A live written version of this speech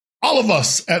All of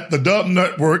us at the Dub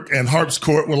Network and Harp's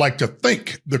Court would like to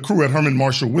thank the crew at Herman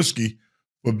Marshall Whiskey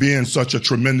for being such a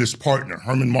tremendous partner.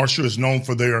 Herman Marshall is known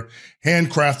for their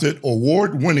handcrafted,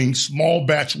 award-winning small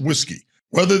batch whiskey.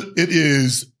 Whether it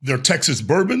is their Texas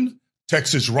bourbon,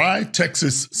 Texas rye,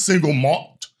 Texas single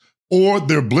malt, or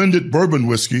their blended bourbon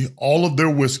whiskey, all of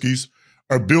their whiskeys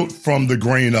are built from the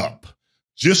grain up,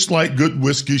 just like good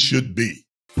whiskey should be.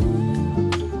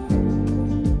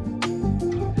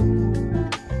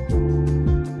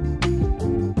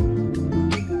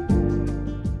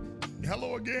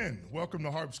 Hello again. Welcome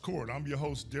to Harp's Court. I'm your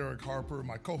host, Derek Harper.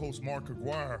 My co-host, Mark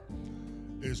Aguirre,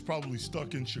 is probably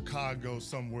stuck in Chicago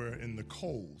somewhere in the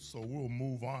cold, so we'll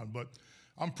move on. But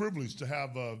I'm privileged to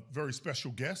have a very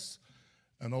special guest,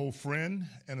 an old friend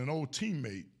and an old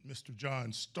teammate, Mr.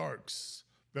 John Starks,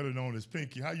 better known as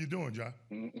Pinky. How you doing, John?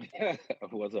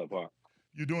 What's up, Harp?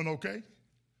 You doing okay?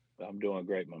 I'm doing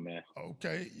great, my man.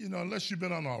 Okay. You know, unless you've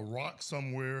been on a rock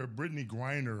somewhere, Brittany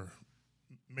Griner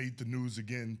made the news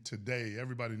again today.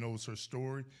 Everybody knows her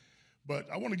story. But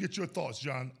I want to get your thoughts,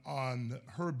 John, on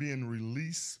her being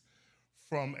released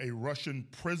from a Russian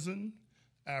prison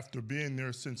after being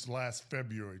there since last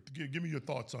February. Give me your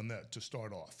thoughts on that to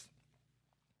start off.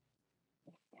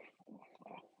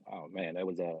 Oh, man, that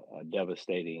was a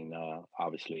devastating,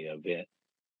 obviously, event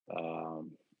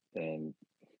and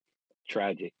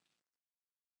tragic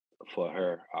for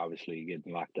her, obviously,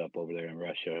 getting locked up over there in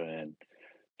Russia. And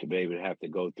to be able to have to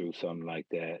go through something like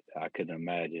that, I couldn't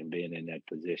imagine being in that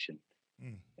position.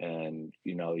 And,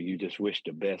 you know, you just wish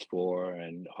the best for her,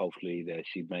 and hopefully that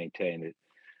she maintained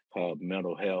her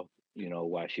mental health, you know,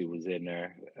 while she was in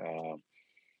there.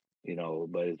 You know,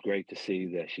 but it's great to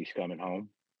see that she's coming home.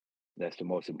 That's the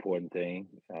most important thing.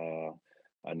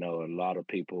 I know a lot of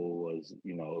people was,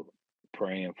 you know,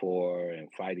 praying for her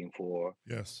and fighting for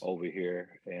her over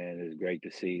here. And it's great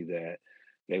to see that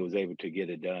they was able to get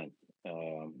it done.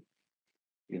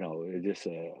 You know, it's just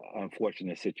an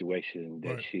unfortunate situation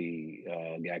that she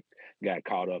got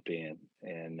caught up in,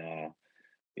 and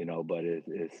you know, but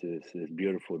it's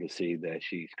beautiful to see that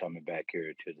she's coming back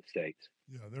here to the States.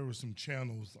 Yeah, there were some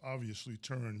channels obviously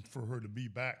turned for her to be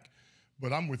back,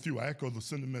 but I'm with you. I echo the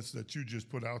sentiments that you just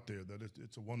put out there. That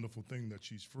it's a wonderful thing that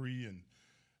she's free, and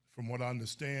from what I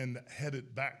understand,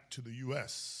 headed back to the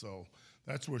U.S. So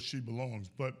that's where she belongs.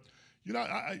 But you know,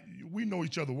 we know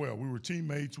each other well. We were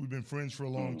teammates. We've been friends for a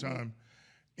long time.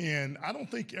 And I don't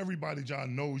think everybody,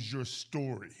 John, knows your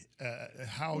story,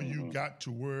 how you got to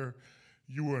where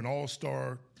you were an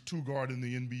all-star two-guard in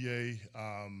the NBA,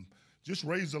 just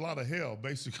raised a lot of hell,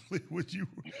 basically,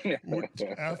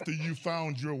 after you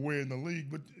found your way in the league.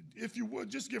 But if you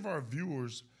would, just give our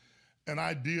viewers an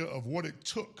idea of what it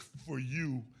took for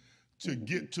you to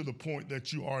get to the point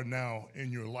that you are now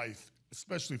in your life,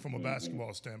 especially from a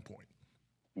basketball standpoint.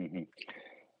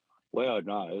 Well,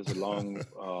 no, it was a long,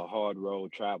 hard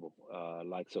road travel,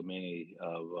 like so many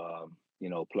of you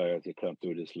know, players that come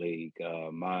through this league.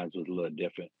 Mine was a little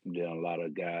different than a lot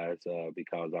of guys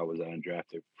because I was an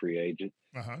undrafted free agent,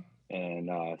 and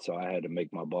so I had to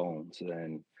make my bones.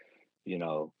 And you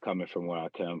know, coming from where I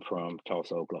come from,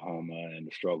 Tulsa, Oklahoma, and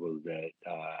the struggles that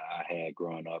I had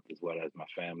growing up, as well as my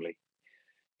family.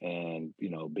 And,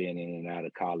 you know, being in and out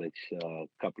of college, a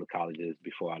couple of colleges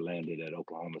before I landed at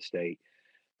Oklahoma State,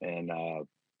 and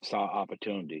saw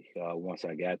opportunity once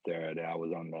I got there that I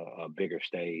was on a bigger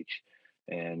stage,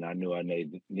 and I knew I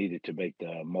needed to make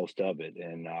the most of it.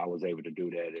 And I was able to do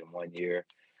that in 1 year.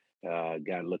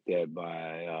 Got looked at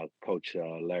by Coach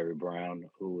Larry Brown,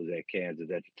 who was at Kansas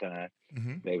at the time.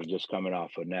 They were just coming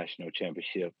off a national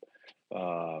championship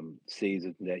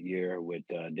season that year with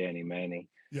Danny Manning.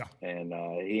 Yeah. And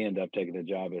he ended up taking the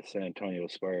job at San Antonio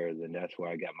Spurs, and that's where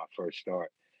I got my first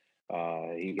start.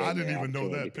 I didn't even know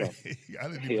that. I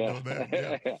didn't even know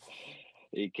that.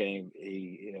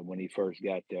 Yeah. When he first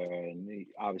got there, and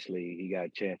obviously he got a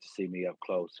chance to see me up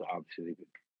close. So obviously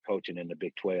coaching in the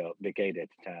Big 12, Big 8 at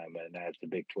the time, and that's the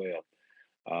Big 12.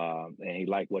 And he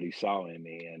liked what he saw in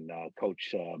me. And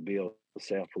Coach Bill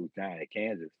Self, who's now at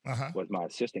Kansas, was my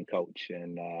assistant coach,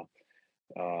 and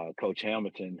Coach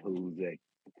Hamilton, who's at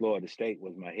Florida State,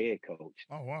 was my head coach.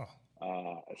 Oh, wow.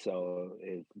 So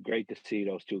it's great to see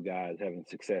those two guys having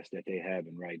success that they're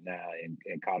having right now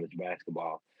in college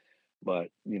basketball. But,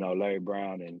 you know, Larry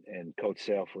Brown and Coach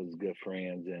Self was good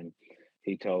friends, and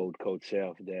he told Coach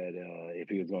Self that if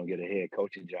he was going to get a head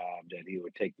coaching job, that he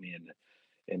would take me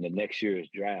in the next year's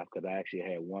draft, because I actually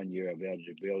had 1 year of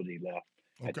eligibility left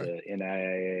at the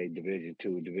NIAA Division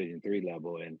II, Division III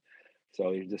level. And so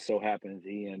it just so happens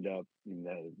he ended up, you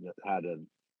know, how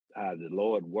the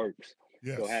Lord works.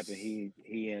 So happened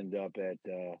he ended up at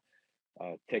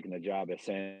taking a job at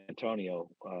San Antonio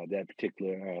that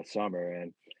particular summer,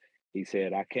 and he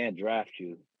said, "I can't draft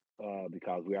you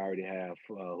because we already have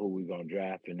who we're going to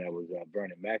draft," and that was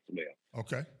Bernie Maxwell.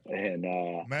 Okay. And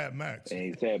Mad Max. and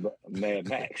he said, "Mad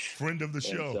Max, friend of the and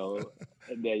show." so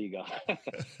there you go.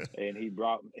 And he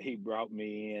brought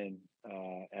me in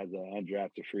as an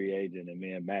undrafted free agent, and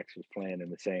me and Max was playing in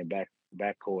the same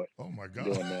backcourt Oh my God.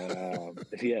 doing the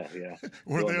yeah.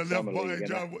 Were doing there the enough summer balls, league,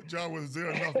 John? Was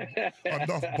there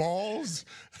enough balls?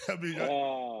 I mean,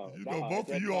 no, both at of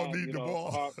that you all time, need the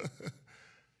ball. Harp,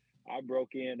 I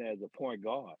broke in as a point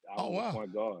guard. I Oh was a wow.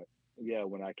 point guard. Yeah,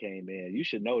 when I came in, you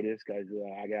should know this because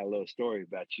I got a little story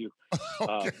about you.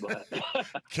 Okay. But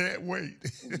Can't wait.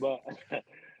 but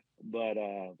but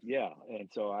yeah, and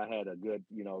so I had a good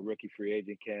rookie free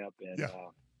agent camp, Yeah.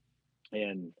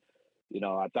 and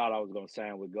I thought I was going to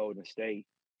sign with Golden State,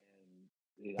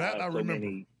 and I That I had so remember.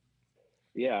 many.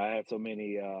 Yeah, I had so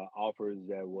many offers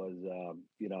that was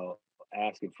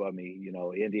asking for me.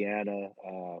 Indiana,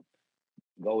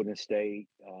 Golden State,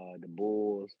 the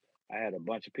Bulls. I had a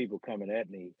bunch of people coming at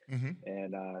me, Hmm.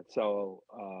 and so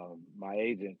my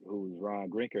agent, who was Ron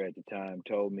Grinker at the time,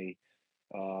 told me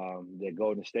that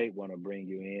Golden State want to bring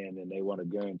you in and they want to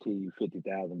guarantee you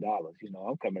 $50,000.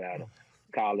 I'm coming out of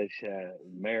college,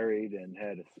 married, and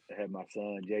had my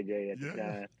son JJ at the Yeah.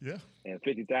 time, Yeah. and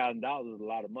 $50,000 was a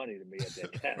lot of money to me at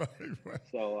that time. Right.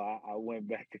 So I went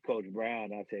back to Coach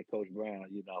Brown. I said, Coach Brown,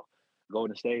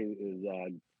 Golden State is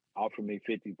offering me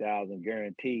 50,000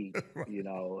 guaranteed. Right. And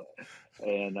No,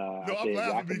 I I'm said, "If I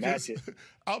laughing can match because it."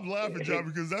 I'm laughing, John,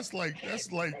 because that's like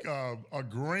a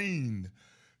grain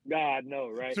God, I know,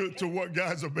 right? to what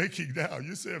guys are making now.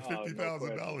 You said Oh, no question.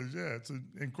 $50,000. Yeah, it's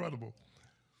incredible.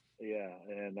 Yeah,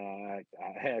 and I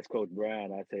asked Coach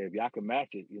Brown. I said, "If y'all can match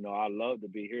it, I'd love to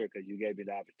be here because you gave me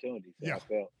the opportunity." So Yeah. I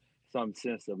felt some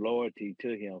sense of loyalty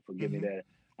to him for giving me Hmm. that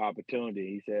opportunity.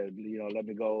 He said, "Let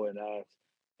me go and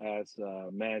ask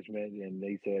management," and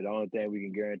they said the only thing we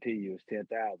can guarantee you is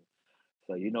 10,000.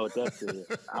 So you know what that said?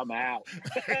 I'm out.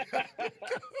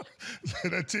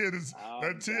 that 10 is I'm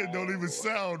that 10 don't even no,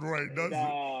 sound right, does it?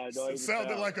 no, don't even Sounded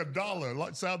sound like a right.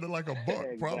 dollar, sounded like a buck,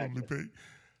 probably, Exactly. Pete.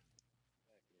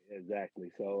 Exactly.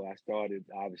 So I started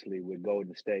obviously with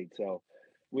Golden State. So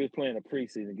we were playing a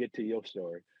preseason. Get to your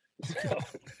story. Okay. So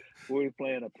we were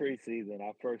playing a preseason,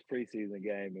 our first preseason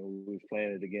game, and we was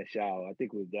playing it against y'all. I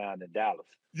think we was down in Dallas,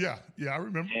 Yeah, I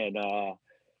remember. and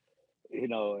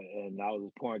and I was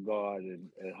a point guard, and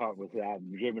Harp was out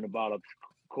dribbling the ball up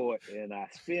court, and I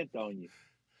spent on you,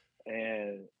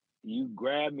 and you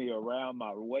grabbed me around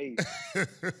my waist,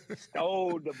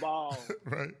 stole the ball,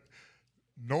 Right.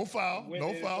 No foul. went No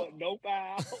in for foul. no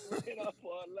foul, went up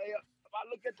for a layup. I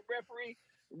looked at the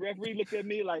referee looked at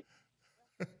me like,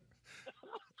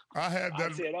 I had I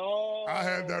that. said, I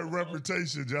had that "Oh."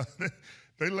 reputation, John.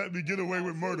 They let me get away I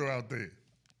with see. murder out there.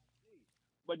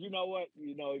 But you know what?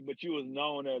 But you was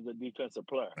known as a defensive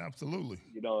player. Absolutely.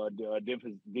 A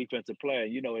defensive player.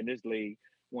 In this league,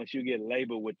 once you get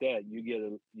labeled with that, you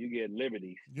get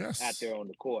liberties out Yes. there on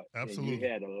the court, and you Absolutely.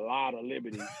 had a lot of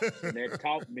liberties, and that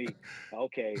taught me,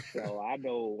 okay, so I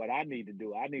know what I need to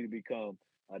do. I need to become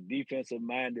a defensive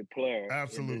minded player in this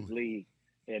Absolutely. league,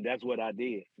 and that's what I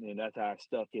did, and that's how I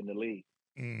stuck in the league.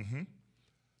 Hmm.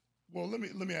 Well, let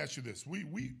me ask you this.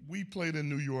 We played in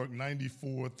New York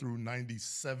 94 through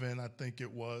 97, I think it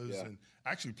was, Yeah, and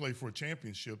actually played for a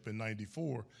championship in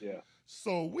 94. yeah,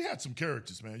 So we had some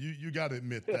characters, man. You got to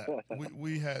admit that.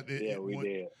 We had yeah. We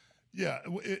did. yeah,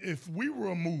 if we were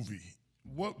a movie,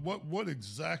 what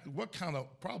exactly, what kind of,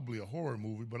 probably a horror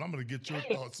movie, but I'm going to get your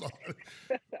thoughts on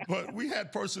it. But we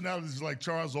had personalities like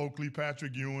Charles Oakley,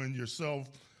 Patrick Ewing, yourself,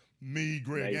 me,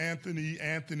 Greg Mace.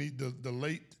 Anthony, the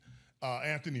late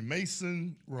Anthony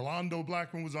Mason, Rolando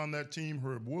Blackman was on that team,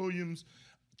 Herb Williams,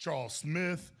 Charles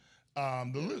Smith,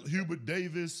 Hubert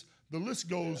Davis. The list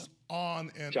Yeah, goes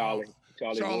on and on.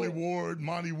 Charlie Charlie Ward. Ward,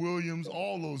 Monty Williams, Yeah,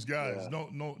 all those guys. yeah.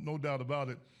 No doubt about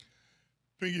it.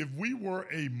 Think if we were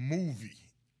a movie,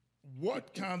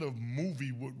 what kind of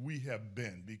movie would we have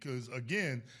been? Because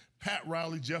again, Pat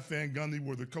Riley, Jeff Van Gundy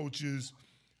were the coaches.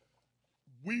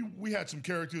 We had some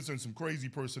characters and some crazy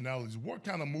personalities. What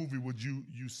kind of movie would you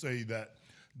say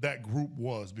that group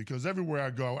was? Because everywhere I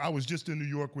go, I was just in New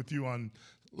York with you on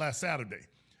last Saturday.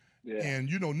 Yeah. And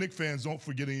Knicks fans don't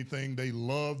forget anything. They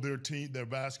love their team, their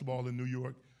basketball in New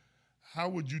York. How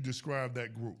would you describe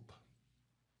that group?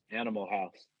 Animal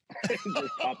House. It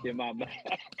just popped in my mouth.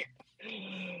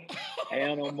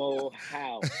 Animal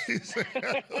House. He said,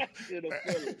 To the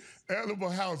fullest. Animal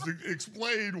House.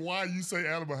 Explain why you say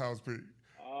Animal House, Pete.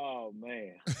 Oh man,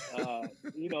 man.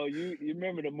 You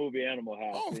remember the movie Animal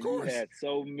House, Oh, of and you course. had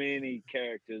so many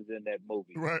characters in that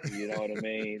movie. Right. You know what I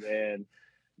mean? And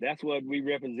that's what we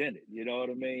represented. You know what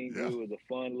I mean? Yeah. We was a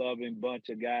fun-loving bunch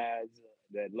of guys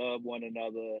that loved one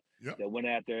another, Yep. that went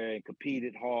out there and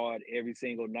competed hard every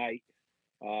single night.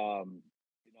 Um,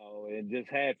 and just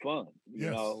had fun.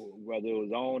 Yes. Whether it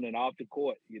was on and off the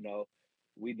court.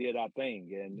 We did our thing,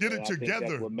 Did and it I think that's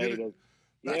together. what Did made it. us.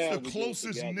 That's Yeah, we did it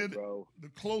together, bro. the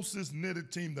closest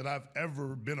knitted team that I've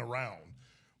ever been around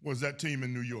was that team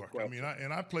in New No York. I mean,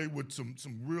 question. I played with some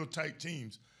real tight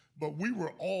teams, but we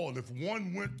were all. If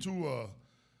one went to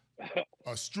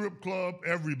a strip club,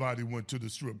 everybody went to the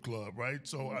strip club, right?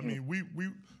 So I Hmm. mean,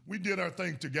 we did our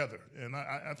thing together, and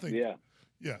I think, Yeah,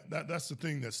 yeah, that's the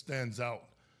thing that stands out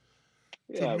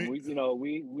to yeah. me.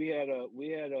 We had a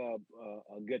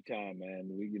good time, man.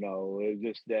 It was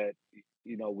just that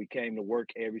we came to work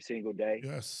every single day,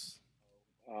 Yes,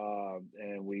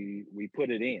 and we put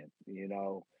it in,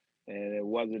 and it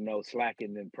wasn't no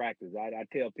slacking in practice. I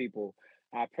tell people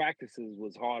our practices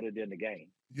was harder than the game.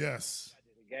 yes.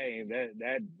 The game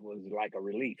that was like a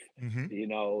relief, Hmm.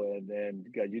 and then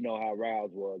because you know how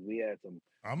Rouse was, we had some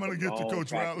I'm gonna some get to long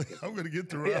Coach Riley. practices. I'm gonna get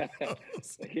to Yeah,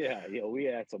 Riley. yeah, we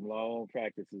had some long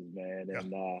practices, man, Yeah.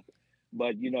 and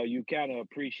but you kind of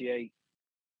appreciate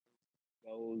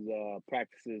those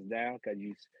practices now because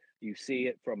you see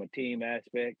it from a team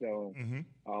aspect Hmm.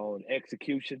 on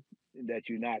execution that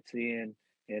you're not seeing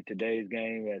in today's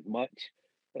game as much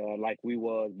like we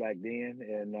was back then,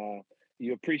 and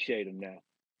you appreciate them now.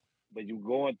 But you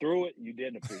going through it, you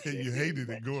didn't appreciate You it as hated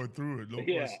it much. going through it. No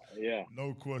Yeah, question. yeah.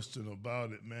 No question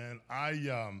about it, man. I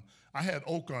had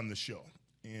Oak on the show,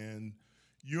 and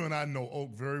you and I know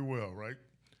Oak very well, right?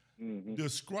 Hmm.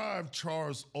 Describe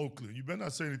Charles Oakley. You better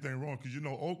not say anything wrong because you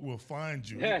know Oak will find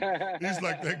you. He's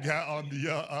like that guy on the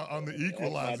that's my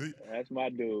Equalizer. that's my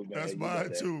dude, That's man.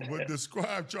 You know mine too. But that.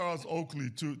 describe Charles Oakley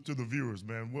to the viewers,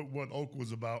 man. What Oak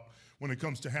was about when it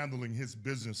comes to handling his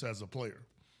business as a player.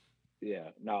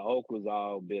 Yeah. Now Oak was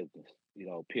all business,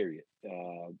 period.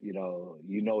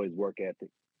 His work ethic.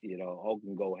 Oak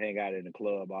can go hang out in the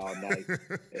club all night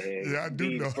and Yeah, I do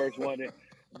be the know. first one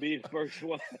be the first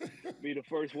one be the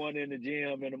first one in the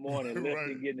gym in the morning, Right,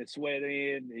 lifting, getting the sweat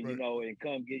in, and right. and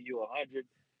come get you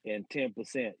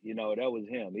 110%. That was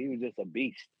him. He was just a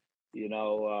beast.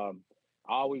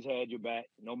 Always had your back,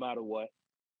 no matter what.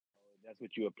 That's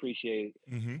what you appreciate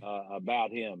Hmm.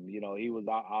 about him. He was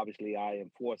obviously our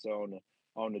enforcer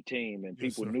on the team, and Yes,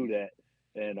 people sir. knew that,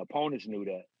 and opponents knew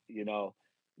that.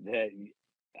 That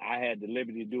I had the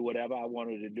liberty to do whatever I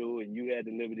wanted to do, and you had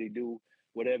the liberty to do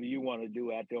whatever you want to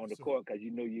do out there on Yes, the sir. court because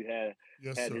you knew you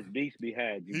Yes, had sir. this beast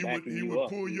behind you, He would backing he you would up.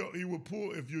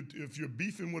 pull if you're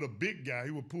beefing with a big guy,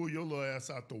 he would pull your little ass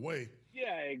out the way,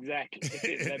 Yeah, exactly.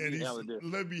 Let and me he's handle this.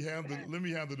 let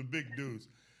me handle the big dudes.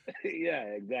 Yeah, Yeah.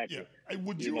 exactly. Hey,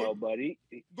 would you But he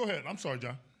go ahead? I'm sorry,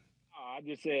 John. I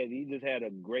just said he just had a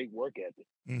great work ethic.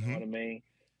 You know Mm-hmm. what I mean?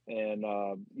 And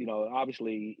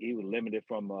obviously he was limited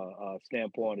from a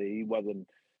standpoint that he wasn't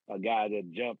a guy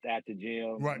that jumped at the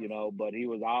gym. Right. But he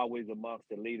was always amongst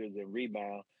the leaders in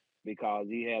rebound because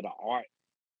he had an art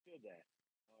to that.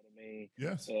 You know what I mean?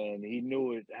 Yes. And he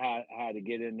knew how to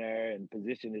get in there and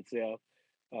position himself.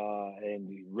 And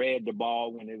he read the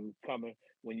ball when it was coming.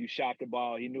 When you shot the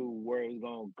ball, he knew where it was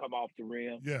going to come off the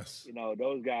rim. Yes.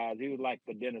 Those guys, he was like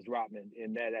for Dennis Rodman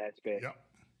in that aspect.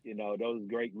 Yep. Those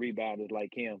great rebounders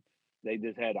like him, they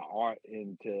just had an art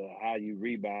into how you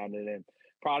rebounded, and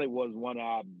probably was one of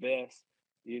our best,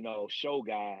 show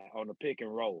guy on the pick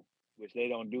and roll, which they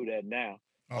don't do that now.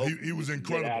 Oh, Oak he was used to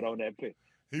get out incredible. on that pick.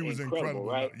 He was Incredible, incredible.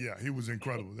 No, right? yeah, he was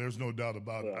incredible. There's no doubt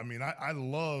about it. Yeah. I mean, I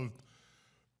loved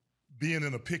being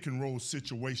in a pick and roll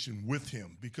situation with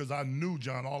him because I knew,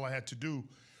 John, all I had to do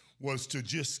was to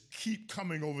just keep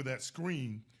coming over that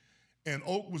screen, and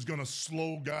Oak was going to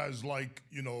slow guys like,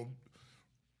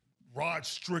 Rod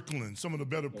Strickland, some of the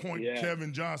better point, Yeah.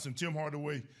 Kevin Johnson, Tim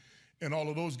Hardaway, and all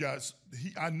of those guys.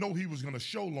 I know he was going to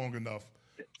show long enough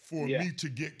for Yeah. me to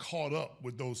get caught up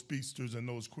with those speedsters and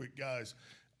those quick guys.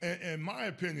 And in my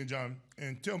opinion, John,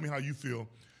 and tell me how you feel,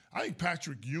 I think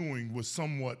Patrick Ewing was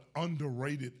somewhat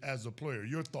underrated as a player.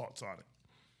 Your thoughts on it?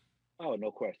 Oh,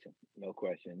 no question. No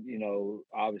question.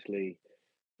 Obviously,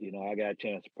 I got a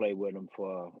chance to play with him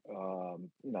for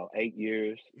 8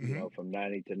 years, Mm-hmm. from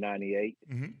 90 to 98.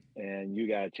 Mm-hmm. And you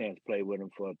got a chance to play with him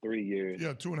for 3 years.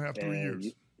 Yeah, 2.5, 3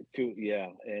 years.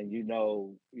 And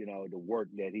the work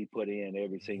that he put in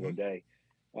every single Mm-hmm. day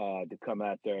to come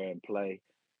out there and play,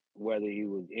 whether he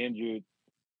was injured,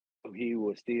 he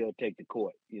would still take the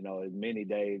court. As many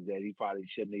days that he probably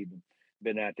shouldn't even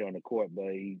been out there on the court,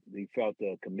 but he felt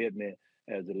a commitment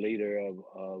as a leader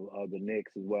of the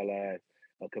Knicks, as well as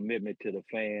a commitment to the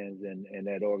fans and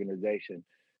that organization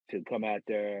to come out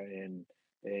there and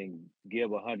give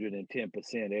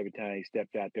 110% every time he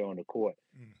stepped out there on the court.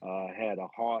 Mm. Had a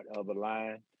heart of a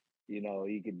lion. You know,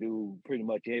 he could do pretty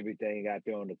much everything out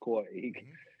there on the court. He,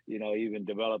 Mm-hmm. you know, even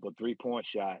develop a 3-point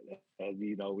shot. As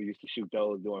you know, we used to shoot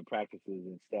those during practices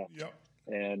and stuff. Yep.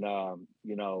 And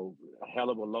you know, a hell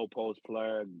of a low post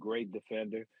player, great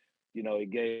defender. You know, he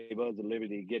gave us the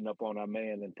liberty of getting up on our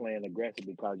man and playing aggressive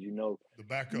because The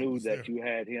backup knew was there. that you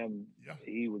had him. Yeah.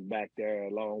 He was back there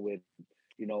along with,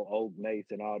 you know, Oak Mace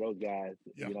and all those guys.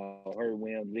 Yeah. You know, Herb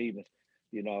Williams even.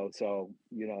 You know, so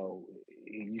you know,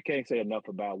 you can't say enough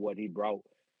about what he brought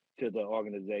to the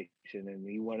organization, and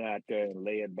he went out there and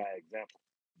led by example.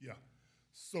 Yeah.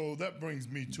 So that brings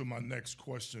me to my next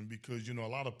question because a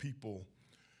lot of people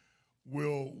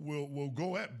will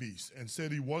go at Beast and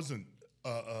said he wasn't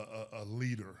a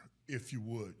leader, if you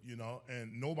would,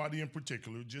 and nobody in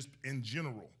particular, just in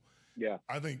general. Yeah.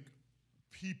 I think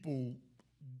people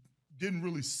didn't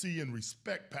really see and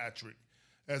respect Patrick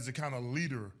as the kind of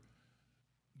leader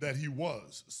that he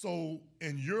was. So,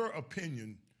 in your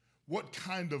opinion, what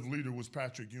kind of leader was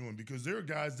Patrick Ewing? Because there are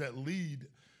guys that lead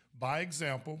by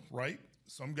example, right?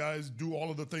 Some guys do all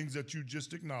of the things that you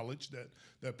just acknowledged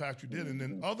that Patrick did, and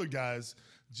then other guys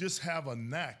just have a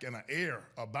knack and an air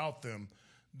about them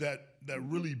that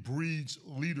really breeds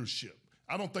leadership.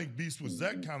 I don't think Beast was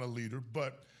that kind of leader,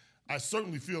 but I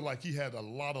certainly feel like he had a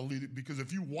lot of leader because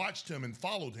if you watched him and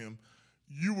followed him,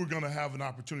 you were going to have an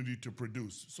opportunity to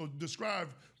produce. So describe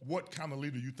what kind of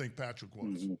leader you think Patrick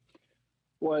was. Mm-hmm.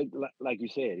 Well, like you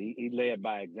said, he led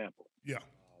by example. Yeah.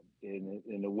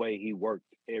 In the way he worked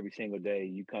every single day,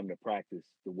 you come to practice,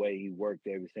 the way he worked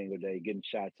every single day, getting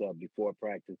shots up before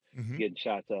practice, getting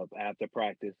shots up after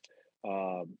practice.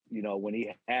 When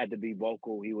he had to be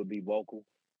vocal, he would be vocal.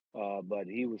 But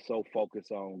he was so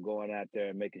focused on going out there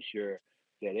and making sure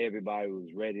that everybody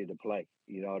was ready to play.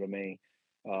 You know what I mean?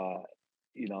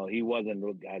 He wasn't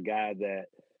a guy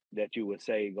that you would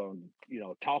say going,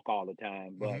 talk all the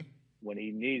time, but when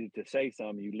he needed to say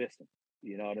something, you listen.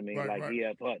 You know what I mean? Right, like right.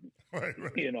 E.F. Hutton. Right.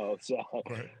 So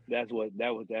right.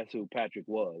 that's who Patrick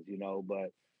was,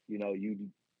 but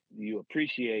you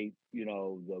appreciate,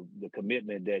 the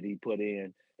commitment that he put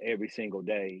in every single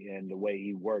day and the way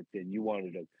he worked, and you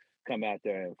wanted to come out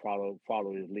there and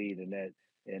follow his lead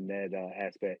in that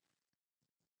aspect.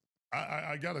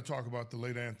 I got to talk about the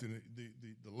late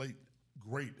the late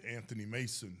great Anthony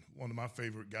Mason, one of my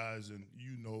favorite guys, and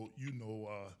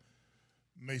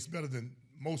Mace better than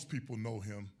most people know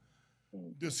him.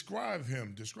 Describe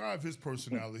him. Describe his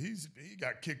personality. He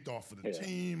got kicked off of the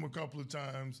team a couple of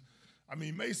times. I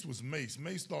mean, Mace was Mace.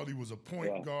 Mace thought he was a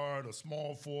point guard, a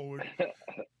small forward,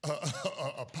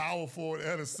 a power forward,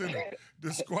 and a center.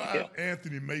 Describe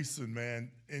Anthony Mason,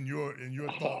 man, in your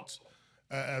thoughts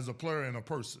as a player and a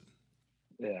person.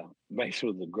 Yeah, Mace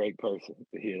was a great person.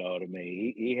 You know what I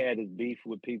mean? He had his beef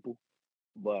with people,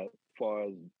 but as far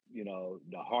as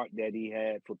the heart that he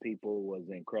had for people was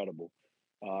incredible.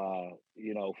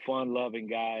 Fun-loving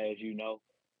guy, as you know.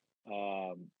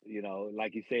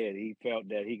 Like you said, he felt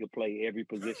that he could play every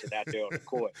position out there on the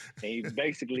court, and he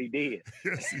basically did.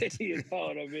 Yes, he did. You know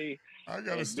what I mean? I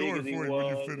got a As story big as for he you when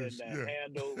you was finish. and the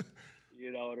handle.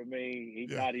 You know what I mean? He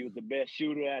Yeah. thought he was the best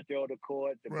shooter out there on the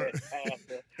court, the best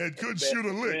passer. And couldn't shoot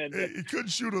a lick. He couldn't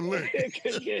shoot a lick.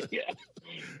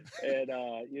 And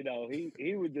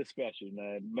he was just special,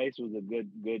 man. Mace was a good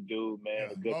dude,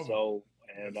 man, a good soul.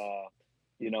 And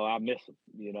I miss him,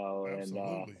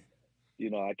 Absolutely.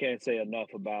 and I can't say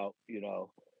enough about,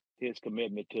 his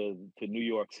commitment to New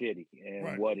York City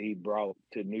and what he brought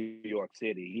to New York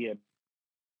City. He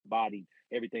embodied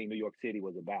everything New York City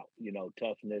was about,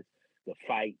 toughness, the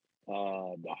fight,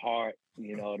 the heart,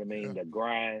 you know what I mean, the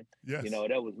grind. Yes.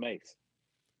 That was Mace.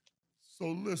 So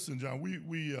listen, John,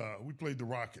 we played the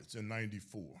Rockets in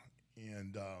 '94,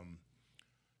 and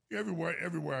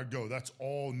everywhere I go, that's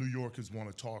all New Yorkers want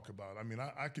to talk about. I mean,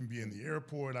 I can be in the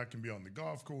airport, I can be on the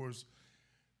golf course,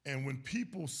 and when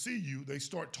people see you, they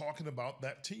start talking about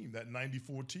that team, that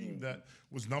 '94 team that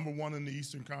was #1 in the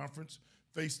Eastern Conference,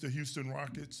 faced the Houston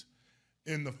Rockets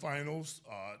in the finals.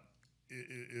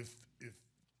 If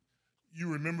you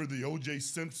remember the O.J.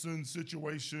 Simpson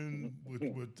situation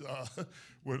with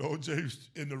O.J.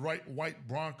 in the white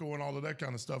Bronco and all of that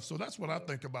kind of stuff. So that's what I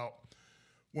think about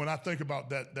when I think about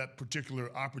that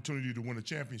particular opportunity to win a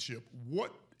championship.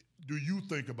 What do you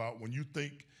think about when you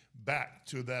think back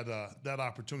to that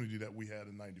opportunity that we had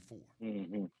in '94?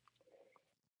 It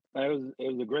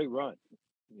was a great run.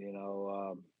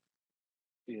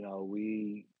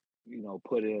 we,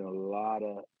 put in a lot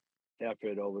of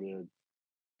effort over the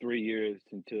 3 years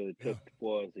until it Yeah. took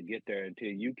for us to get there until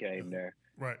you Yeah. came there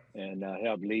Right. and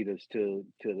helped lead us to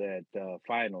that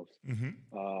finals. Mm-hmm.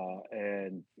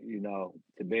 And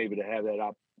to be able to have that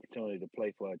opportunity to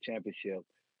play for a championship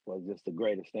was just the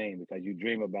greatest thing because you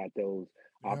dream about those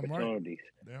Damn right. opportunities.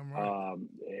 Damn right.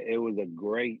 It was a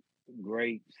great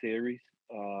series,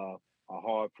 a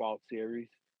hard fought series.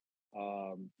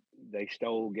 Um, they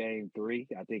stole game 3.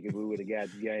 I think if we would have got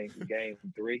game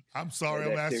 3, I'm sorry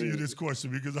I'm that asking you series. this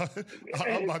question because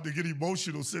I'm about to get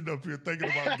emotional sitting up here thinking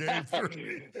about game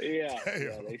 3. Yeah,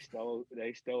 Damn.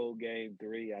 they stole game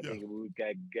 3. I Yeah. think if we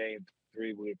got game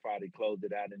 3, we would probably closed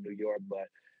it out in New York. But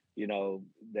you know,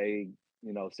 they,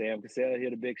 Sam Cassell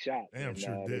hit a big shot, Damn and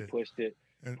sure they did.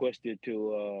 And pushed it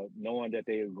to knowing that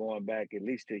they were going back at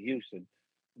least to Houston.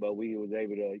 But we was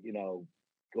able to,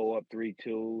 go up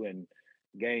 3-2 and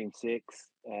game 6.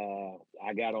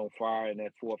 I got on fire in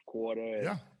that fourth quarter and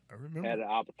yeah, I remember. had an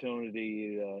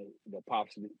opportunity to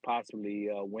possibly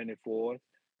win it for us,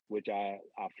 which I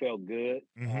felt good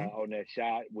Mm-hmm. on that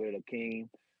shot with Akeem.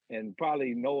 And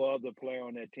probably no other player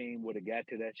on that team would have got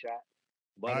to that shot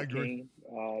but I agree.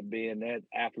 Akeem, being that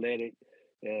athletic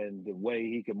and the way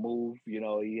he could move.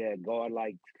 He had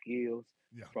guard-like skills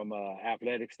Yeah. from an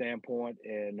athletic standpoint,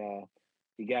 and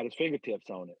he got his fingertips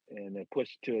on it. And it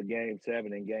pushed to a game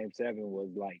 7, and game 7 was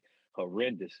like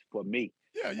horrendous for me.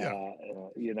 Yeah, yeah.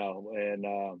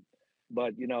 And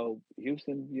but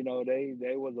Houston,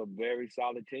 they was a very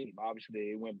solid team.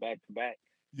 Obviously, it went back to back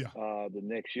Yeah. the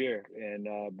next year, and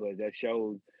but that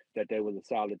showed that they was a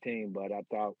solid team. But I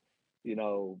thought,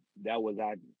 that was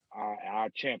our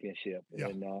championship, Yeah.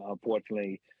 and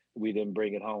unfortunately, we didn't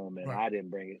bring it home, and Right. I didn't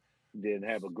bring it. Didn't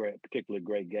have a particularly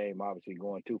great game. Obviously,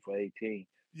 going 2 for 18.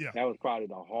 Yeah. That was probably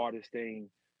the hardest thing.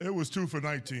 It was 2 for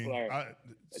 19. Player, I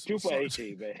two for sorry,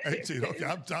 18, man. 18. Okay,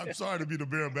 I'm sorry to be the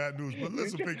bearer of bad news, but you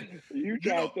listen, try, Pick, you you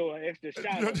try know, to throw an extra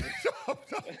shot on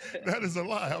me. that is a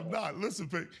lie. I'm not. Listen,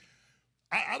 Pick,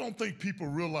 I don't think people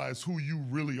realize who you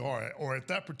really are, or at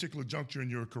that particular juncture in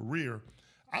your career,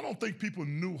 I don't think people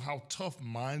knew how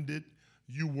tough-minded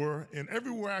you were. And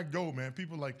everywhere I go, man,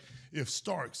 people like, if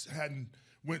Starks hadn't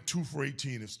went 2 for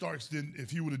 18, if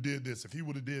he would have did this, if he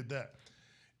would have did that.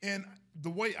 And the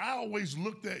way I always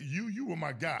looked at you, you were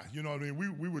my guy. You know what I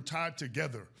mean? We were tied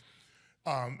together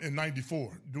in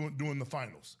 '94 doing the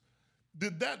finals.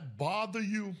 Did that bother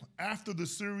you after the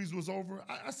series was over?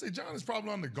 I say John is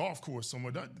probably on the golf course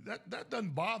somewhere. That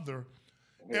doesn't bother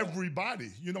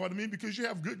everybody. You know what I mean? Because you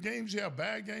have good games, you have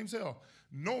bad games. Hell,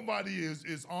 nobody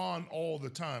is on all the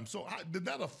time. So did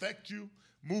that affect you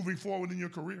moving forward in your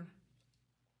career?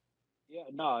 Yeah,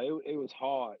 no, it was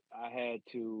hard. I had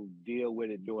to deal with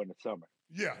it during the summer,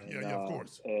 Yeah, yeah, and yeah. Of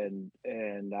course.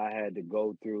 and I had to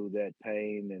go through that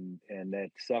pain and that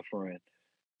suffering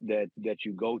that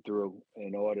you go through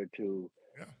in order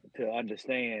Yeah, to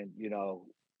understand,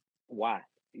 why.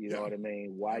 You know yeah, what I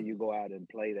mean? Why yeah. you go out and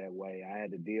play that way. I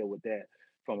had to deal with that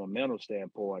from a mental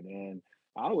standpoint, and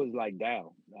I was like down.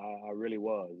 I really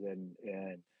was,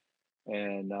 and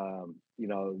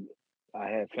I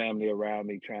had family around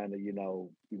me trying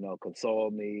to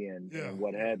console me Yeah, and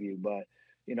what yeah. have you. But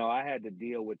I had to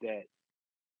deal with that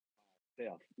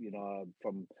self,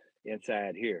 from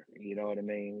inside here. You know what I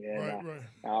mean? And Right, right.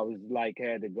 I was like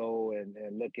had to go and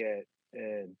look at,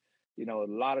 and a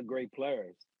lot of great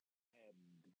players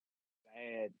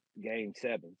had bad game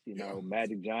 7s. Yeah,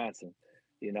 Magic Johnson.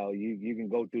 You can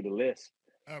go through the list,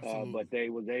 but absolutely. they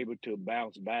was able to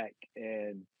bounce back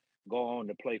and go on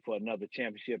to play for another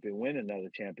championship and win another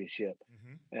championship.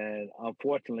 Hmm. And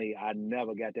unfortunately, I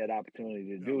never got that opportunity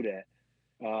to Yeah, do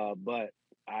that. But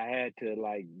I had to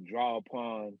like draw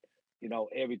upon,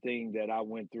 everything that I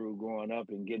went through growing up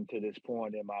and getting to this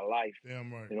point in my life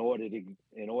damn right. in order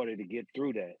to get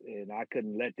through that. And I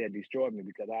couldn't let that destroy me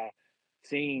because I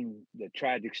seen the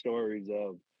tragic stories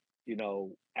of,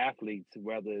 athletes,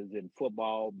 whether it's in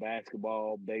football,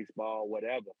 basketball, baseball,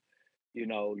 whatever,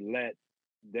 let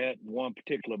that one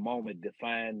particular moment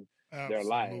define their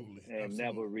lives Absolutely, and never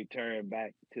absolutely. return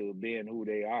back to being who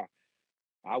they are.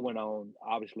 I went on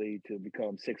obviously to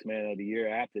become six man of the year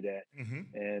after that Hmm.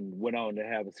 and went on to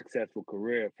have a successful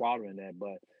career following that.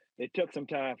 But it took some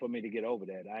time for me to get over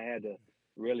that. I had to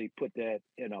really put that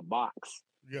in a box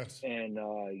Yes, and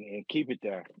keep it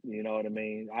there. You know what I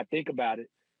mean? I think about it,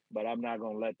 but I'm not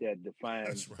gonna let that define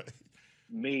that's right.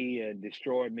 me and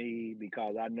destroy me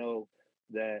because I know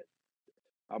that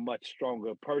I'm a much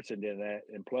stronger person than that.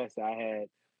 And plus, I had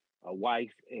a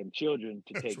wife and children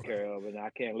to That's take right. care of, and I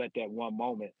can't let that one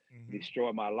moment Hmm.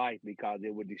 destroy my life because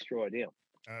it would destroy them.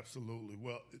 Absolutely.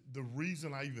 Well, the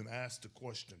reason I even asked the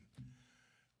question,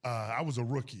 I was a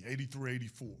rookie, 83,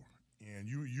 84, and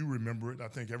you remember it. I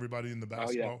think everybody in the Oh yeah,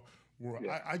 basketball world.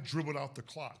 yeah. I dribbled out the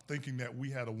clock thinking that we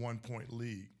had a 1 point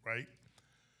lead, right?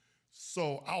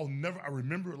 So I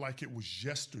remember it like it was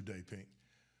yesterday, Pink.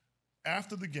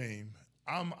 After the game,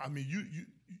 I mean,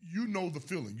 you know the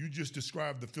feeling. You just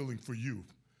described the feeling for you.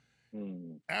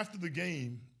 Mm, After the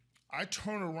game, I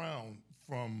turn around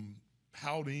from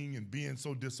pouting and being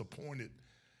so disappointed.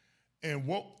 And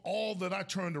what all that I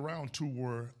turned around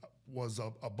to was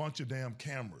a bunch of damn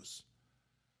cameras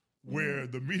mm, where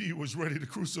the media was ready to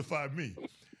crucify me.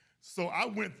 So I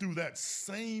went through that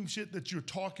same shit that you're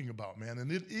talking about, man,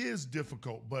 and it is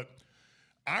difficult. But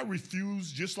I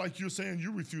refuse, just like you're saying,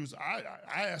 you refuse. I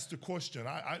asked the question.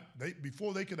 They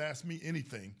before they could ask me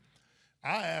anything,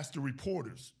 I asked the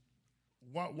reporters,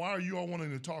 why are you all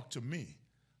wanting to talk to me?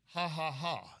 Ha ha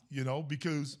ha,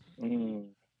 because mm,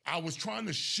 I was trying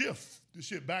to shift the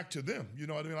shit back to them. You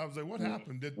know what I mean? I was like, what mm,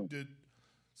 happened? Did mm. did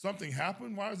something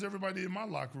happen? Why is everybody in my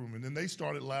locker room? And then they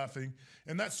started laughing,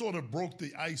 and that sort of broke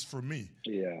the ice for me.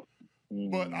 Yeah.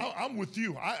 But Mm, I'm with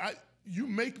you. You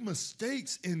make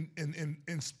mistakes in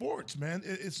sports, man.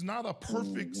 It's not a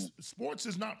perfect. mm, Sports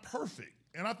is not perfect,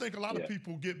 and I think a lot of yeah.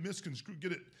 people get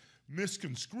it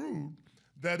misconstrued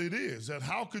that it is. That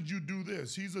how could you do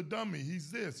this? He's a dummy.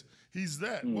 He's this. He's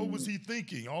that. What was Mm, he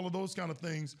thinking? All of those kind of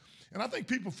things, and I think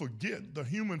people forget the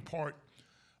human part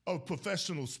of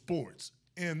professional sports.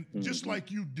 And just mm,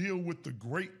 like you deal with the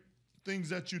great things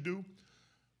that you do,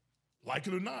 like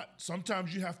it or not,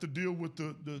 sometimes you have to deal with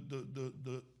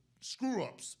the screw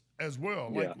ups as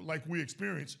well, yeah. like we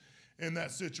experience in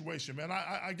that situation. Man,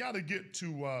 I got to get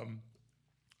to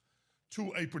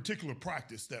a particular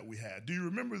practice that we had. Do you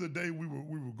remember the day we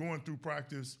were going through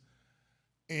practice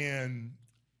and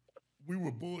we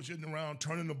were bullshitting around,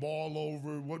 turning the ball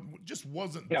over? What just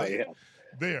wasn't Yeah, yeah.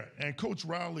 there. And Coach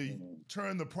Riley Mm.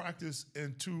 turned the practice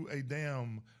into a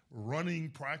damn running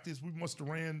practice. We must have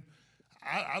ran.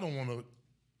 I don't want to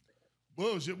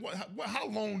bullshit. How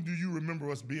long do you remember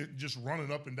us being just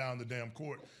running up and down the damn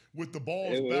court with the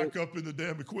balls It, back up in the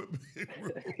damn equipment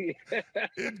room? it,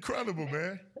 Incredible,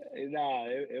 man. nah,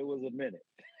 it was a minute.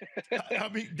 I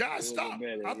mean, It guys, was a stop.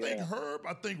 minute. I think Yeah, Herb,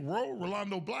 I think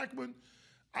Rolando Blackman,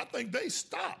 I think they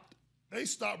stopped. They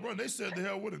stopped running. They said the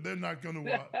hell with it. They're not going to.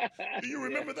 Do you yeah.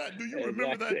 remember that? Do you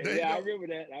remember that Exactly. day? Yeah, I That remember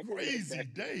that. I remember that crazy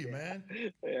practice. day, man. Yeah,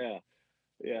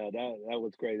 yeah, yeah. That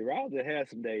was crazy. Rouser had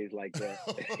some days like that.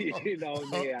 You know what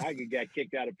I mean? I could get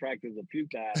kicked out of practice a few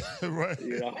times. Right.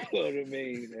 You know what I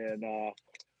mean? And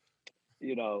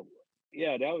you know,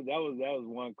 yeah, that was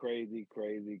one crazy,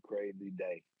 crazy, crazy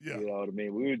day. Yeah. You know what I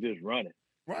mean? We were just running,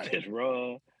 Right. just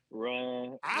run,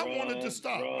 run, I wanted to run,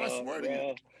 stop. I run, swear to you.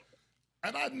 run.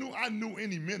 And I knew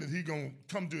any minute he gonna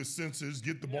come to his senses,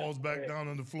 get the Yeah, balls back down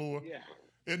on the floor. yeah,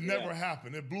 It yeah. never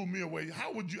happened. It blew me away.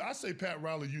 How would you? I say Pat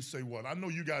Riley. You say what? I know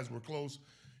you guys were close.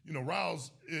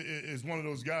 Riles is one of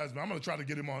those guys. But I'm gonna try to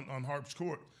get him on Harp's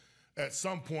court at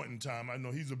some point in time. I know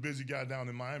he's a busy guy down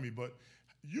in Miami, but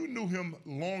you knew him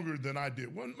longer than I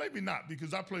did. Well, maybe not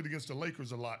because I played against the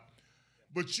Lakers a lot.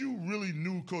 But you really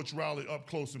knew Coach Riley up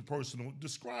close and personal.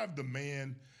 Describe the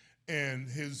man and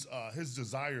his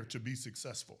desire to be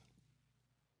successful.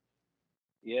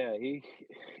 Yeah, he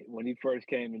when he first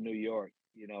came to New York,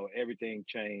 everything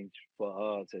changed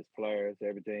for us as players.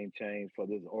 Everything changed for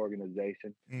this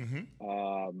organization.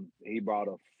 Mm-hmm. He brought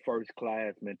a first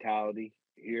class mentality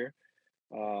here.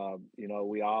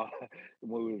 We all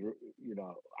when we was,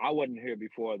 I wasn't here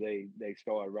before they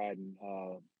started riding.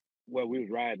 Well, we was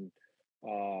riding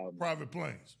um, Private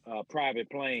planes. private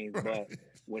planes, Right. but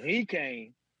when he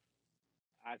came,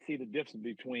 I see the difference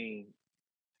between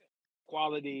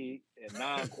quality and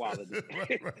non-quality. right,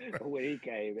 right, right. When he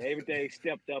came, everything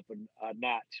stepped up a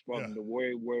notch Yeah. from the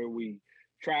where we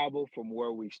traveled, from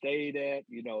where we stayed at.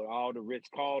 All the Ritz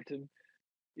Carlton.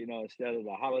 Instead of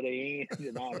the Holiday Inn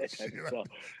and all Oh, that type shit. of stuff.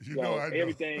 So I know.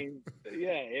 everything,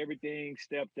 yeah, everything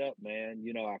stepped up, man.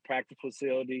 Our practice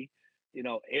facility,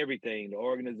 everything, the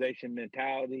organization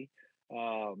mentality.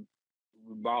 Um,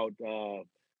 about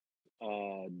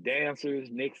dancers,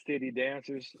 Knicks City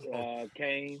dancers Oh,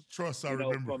 came. trust, I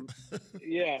remember. From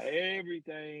yeah,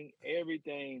 everything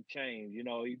changed.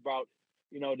 He brought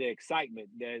the excitement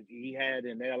that he had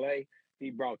in L.A.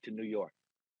 He brought to New York.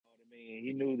 You know what I mean?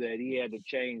 He knew that he had to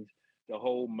change the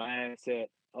whole mindset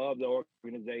of the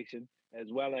organization as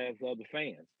well as of the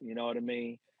fans. You know what I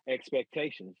mean?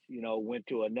 Expectations, went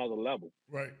to another level.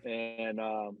 Right. And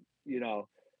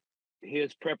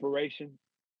his preparation,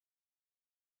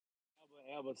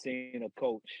 never ever seen a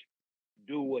coach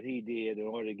do what he did in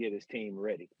order to get his team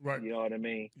ready. Right. You know what I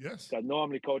mean? Yes. Because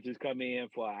normally coaches come in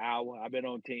for an hour. I've been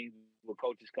on teams where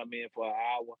coaches come in for an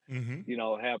hour,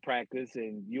 Mm-hmm. have practice,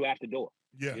 and you have to do it.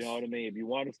 You know Yes. what I mean? If you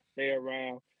want to stay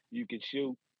around, you can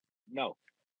shoot. No.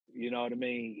 You know what I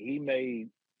mean? He made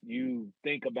you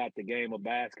think about the game of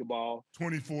basketball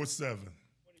 24/7.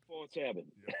 24/7.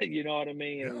 Yeah. You know what I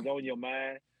mean? It Yeah. was on your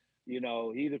mind. He's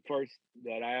the first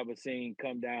that I ever seen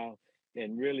come down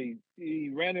and really he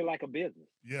ran it like a business.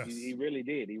 He Yes. really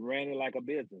did. He ran it like a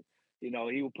business. He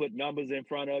would put numbers in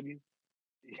front of you.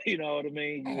 You know what I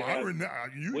mean? Oh, You I have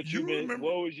remember. You remember?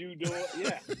 what was you doing?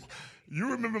 Yeah. You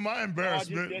remember my Charges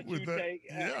embarrassment that with you that? take.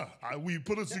 Yeah, we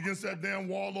put us against that damn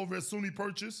wall over at SUNY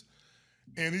Purchase,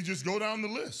 and he just go down the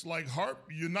list like Harp.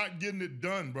 You're not getting it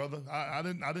done, brother. I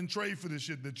didn't trade for this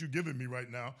shit that you're giving me right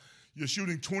now. You're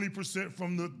shooting 20%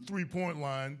 from the 3-point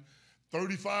line,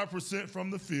 35%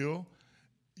 from the field.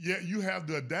 Yet you have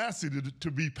the audacity to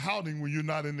be pouting when you're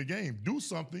not in the game. Do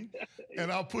something,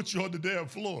 and I'll put you on the damn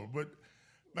floor. But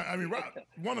I mean,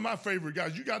 one of my favorite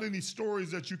guys. You got any stories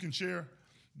that you can share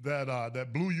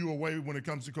that blew you away when it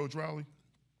comes to Coach Riley?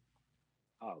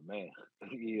 Oh man,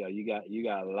 yeah, you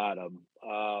got a lot of them.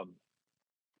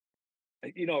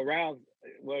 Round.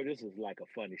 Well, this is like a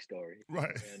funny story,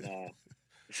 Right. and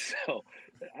so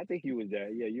I think you was there.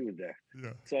 Yeah, you was there.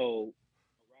 Yeah. So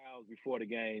around before the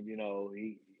game,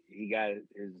 he got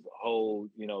his whole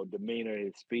demeanor,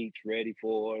 his speech ready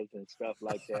for us and stuff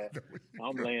like that.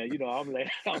 I'm laying on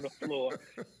the floor,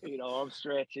 I'm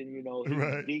stretching, he's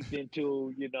Right. deep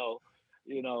into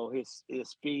his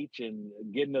speech and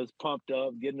getting us pumped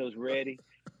up, getting us ready,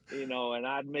 and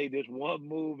I made this one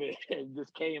move and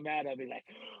just came out of it like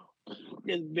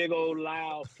this big old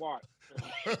loud fart.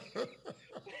 He's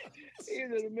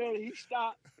in the middle, he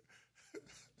stopped at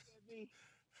me.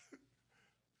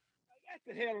 Get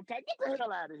the hell get the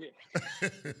hell out of here.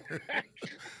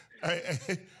 Hey,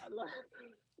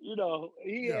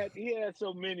 He yeah. had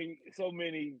so many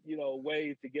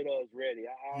ways to get us ready.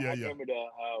 Yeah. I Yeah. remember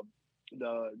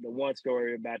the one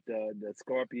story about the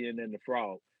scorpion and the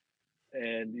frog,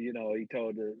 and he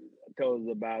told us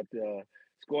about the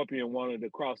scorpion wanted to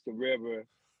cross the river,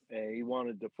 and he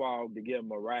wanted the frog to give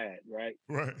him a ride, right?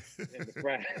 Right. And the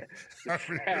frog, the I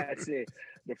frog remember. said,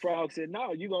 the frog said,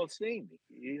 "No, you gonna sting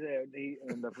me."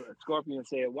 And the scorpion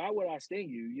said, "Why would I sting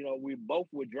you? We both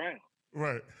would drown."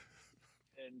 Right.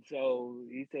 And so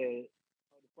he said,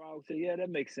 the frog said, "Yeah, that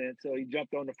makes sense." So he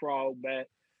jumped on the frog back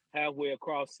halfway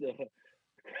across the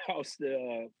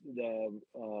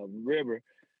river.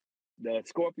 The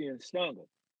scorpion stung him.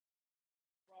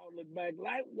 The frog looked back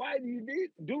like, "Why do you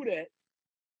do that?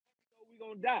 So we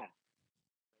gonna die."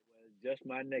 Well, it's just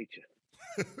my nature.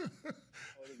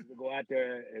 To go out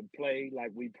there and play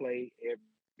like we play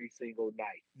every single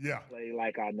night. Yeah. Play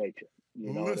like our nature. You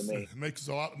Well, know what I listen, mean? makes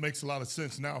a lot of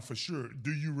sense now for sure.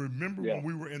 Do you remember Yeah. when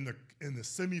we were in the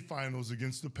semifinals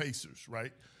against the Pacers,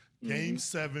 right? Game Mm-hmm.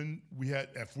 7,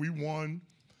 if we won,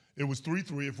 it was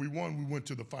 3-3. If we won, we went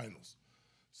to the finals.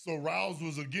 So Rouse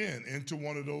was again into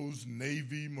one of those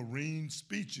Navy Marine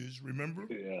speeches, remember?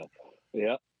 Yeah.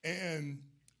 Yeah. And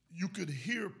you could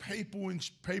hear paper and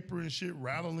shit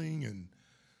rattling and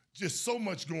just so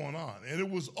much going on. And it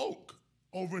was Oak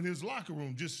over in his locker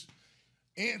room, just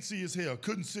antsy as hell,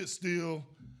 couldn't sit still.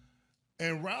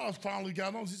 And Rouse finally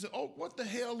got on. He said, "Oh, what the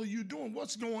hell are you doing?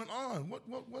 What's going on?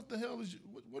 What the hell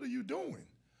what are you doing?"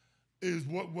 Is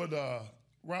what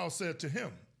Rouse said to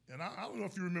him. And I don't know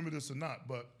if you remember this or not,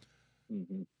 but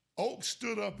Mm-hmm. Oak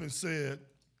stood up and said,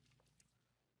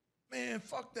 "Man,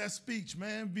 fuck that speech,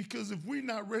 man, because if we're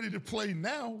not ready to play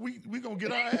now, we going to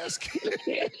get our ass kicked."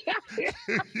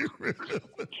 You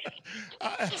remember?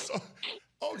 I asked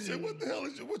Oak said, "What the hell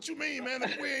what you mean, man?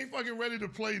 If we ain't fucking ready to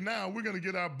play now, we're going to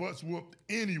get our butts whooped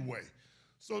anyway."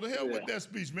 So the hell with that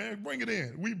speech, man. Bring it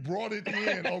in. We brought it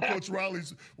in on Coach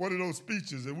Riley's one of those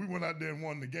speeches, and we went out there and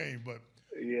won the game. But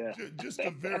Yeah. just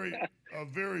a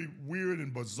very weird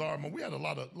and bizarre moment. We had a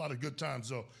lot of good times.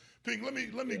 So, Pink, let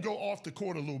me go off the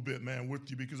court a little bit, man, with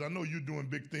you, because I know you're doing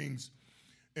big things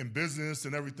in business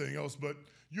and everything else, but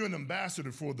you're an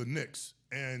ambassador for the Knicks.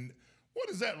 And what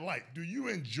is that like? Do you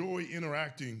enjoy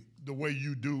interacting the way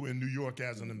you do in New York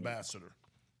as an ambassador?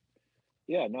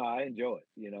 Yeah, no, I enjoy it.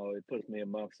 It puts me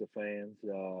amongst the fans.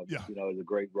 Yeah, It's a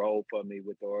great role for me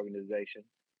with the organization.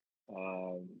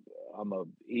 Um, I'm a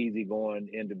easygoing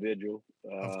individual.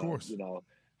 of course.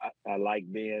 I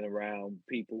like being around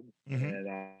people Mm-hmm. and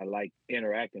I like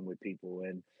interacting with people.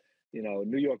 And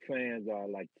New York fans are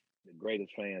like the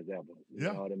greatest fans ever. You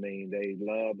Yeah, know what I mean? They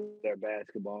love their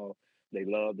basketball. They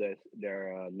love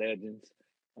their legends.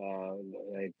 Uh,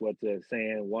 like what's the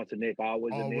saying? Once a Nick,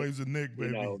 always a Nick. Always a Nick, You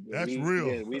baby. know, That's we real.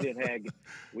 again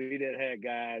we didn't have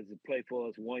guys that play for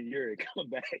us 1 year and come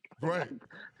back. Right,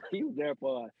 He was there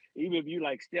for even if you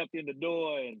like stepped in the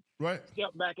door and right.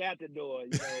 stepped back out the door. You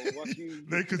know, once They you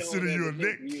known consider as you a a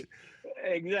Nick, Nick.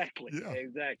 Yeah,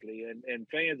 exactly, and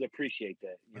fans appreciate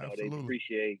that. You know, they absolutely.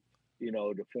 appreciate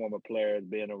the former players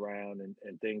being around and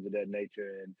things of that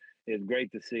nature, and it's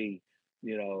great to see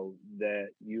that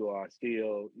you are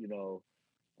still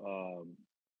um,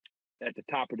 at the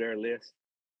top of their list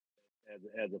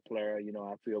as a player. You know,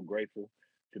 I feel grateful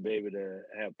to be able to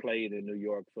have played in New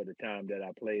York for the time that I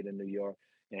played in New York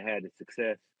and had the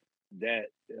success that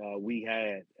we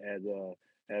had as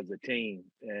a team,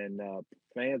 and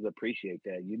fans appreciate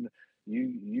that.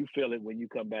 You feel it when you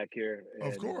come back here,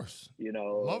 Of and course. you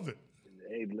know Love it.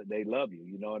 they love you.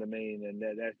 You know what I mean? And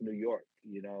that's New York.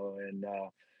 And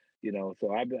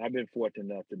so I've been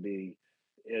fortunate enough to be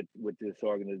with this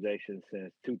organization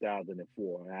since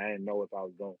 2004. I didn't know if I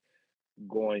was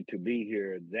going to be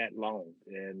here that long,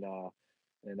 and I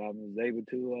was able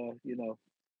to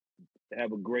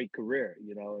have a great career,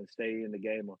 and stay in the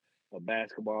game of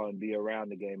basketball and be around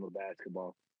the game of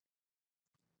basketball.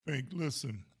 Pink,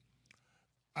 listen,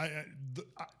 I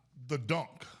the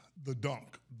dunk, the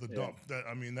dunk, the Yeah. dunk. That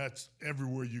I mean, that's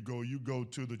everywhere you go. You go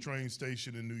to the train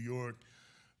station in New York,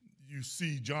 you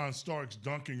see John Starks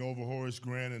dunking over Horace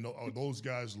Grant, and those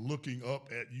guys looking up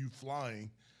at you flying.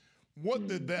 What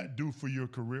did Hmm. that do for your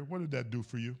career? What did that do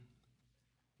for you?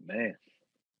 Man,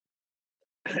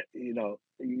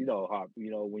 Harp.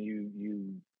 When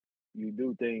you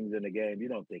do things in the game, you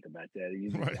don't think about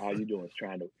that. Right. All you doing is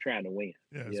trying to win.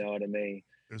 Yeah, You know what I mean?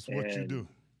 it's what you And do.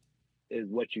 is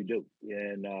what you do.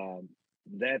 And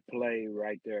that play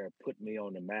right there put me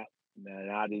on the map,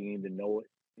 and I didn't even know it.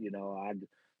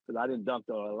 Because I didn't dunk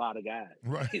on a lot of guys,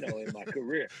 Right. in my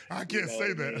career. I You can't know what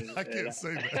say I that. mean? I can't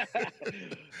say that.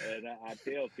 And I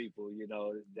tell people,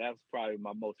 that's probably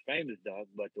my most famous dunk,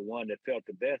 but the one that felt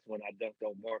the best when I dunked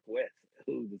on Mark West,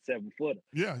 who's a 7 footer.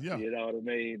 Yeah, yeah. You know what I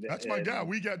mean? That's my guy. And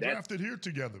We got that drafted here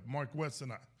together, Mark West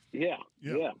and I. yeah,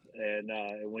 Yeah. yeah.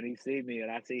 And when he see me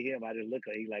and I see him, I just look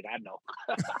at him like I know.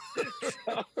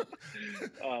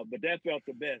 So, but that felt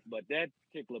the best. But that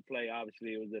particular play,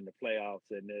 obviously, it was in the playoffs,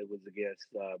 and it was against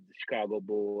the Chicago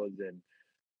Bulls and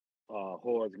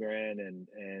Horace Grant,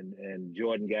 and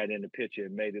Jordan got in the picture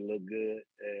and made it look good.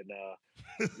 And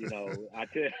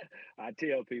I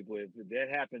tell people if that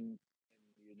happened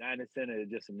in the United Center,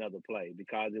 it's just another play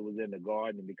because it was in the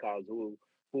Garden and because who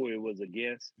it was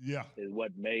against Yeah, is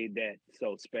what made that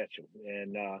so special.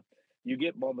 And you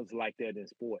get moments like that in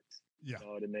sports. yeah. You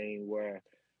know what I mean? Where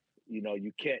you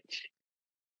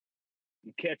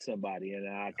catch somebody in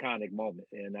an iconic moment,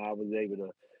 and I was able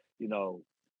to, you know,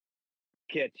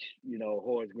 catch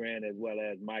Horace Grant as well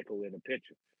as Michael in the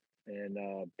picture, and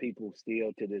people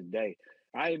still to this day.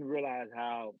 I didn't realize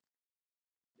how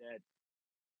that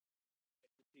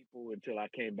people until I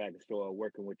came back and started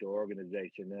working with the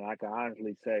organization, and I can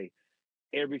honestly say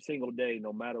every single day,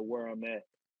 no matter where I'm at,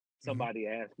 Hmm. somebody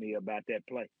asks me about that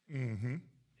play, Hmm. and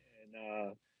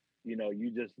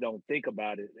you just don't think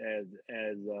about it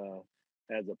as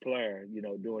a player,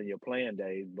 during your playing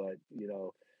days, but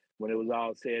when it was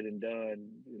all said and done,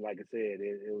 like I said,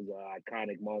 it was an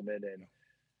iconic moment, Yeah,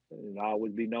 and I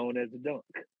always be known as the dunk.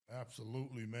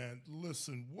 absolutely, man.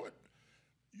 Listen,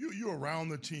 you're around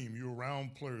the team, you're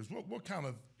around players. What kind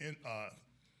of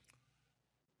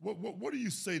what do you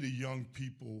say to young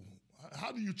people?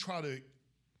 How do you try to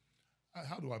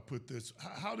how do I put this?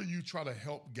 How do you try to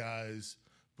help guys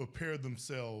prepare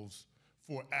themselves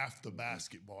for after Hmm.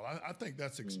 basketball? I think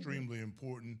that's Hmm. extremely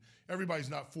important. Everybody's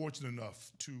not fortunate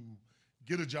enough to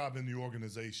get a job in the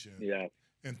organization Yeah.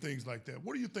 and things like that.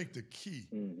 What do you think the key?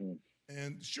 Hmm.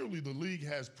 And surely the league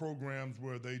has programs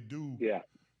where Yeah.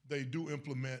 they do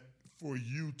implement for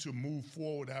you to move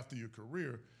forward after your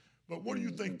career. But what do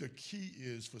you think Hmm. the key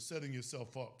is for setting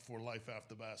yourself up for life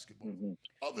after basketball, Hmm.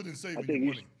 other than I saving your think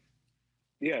money?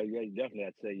 yeah, you definitely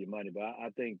have to save your money, but I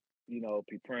think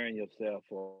preparing yourself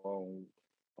on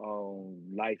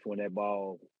life when that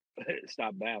ball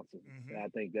stop bouncing. And Hmm. I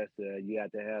think that's you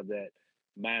have to have that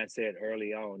mindset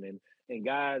early on, and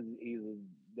guys either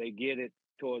they get it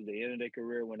towards the end of their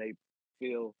career when they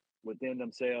feel within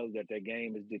themselves that their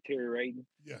game is deteriorating,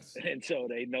 Yes. and so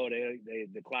they know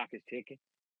the clock is ticking.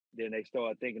 Then they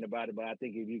start thinking about it. But I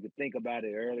think if you could think about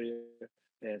it earlier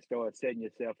and start setting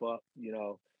yourself up,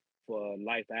 for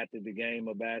life after the game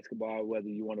of basketball, whether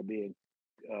you want to be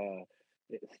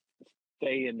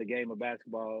stay in the game of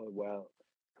basketball, well,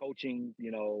 coaching,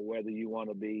 whether you want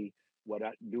to be what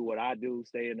I do,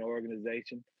 stay in the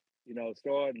organization.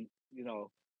 start, you know,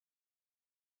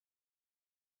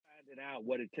 finding out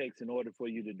what it takes in order for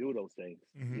you to do those things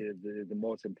Hmm. is the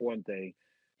most important thing.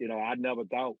 I never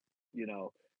thought, you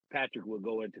know, Patrick would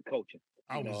go into coaching.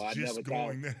 I was I never just thought,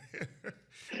 going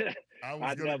there. I was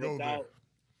I going to never go there. thought,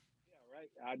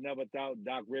 yeah, right. I never thought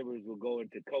Doc Rivers would go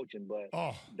into coaching, but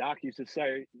Oh, Doc used to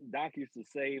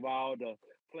save all the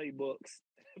playbooks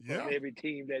from yeah. every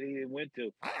team that he went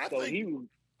to. I So think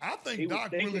I he think was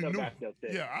Doc really thinking knew. about those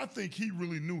things. Yeah, I think he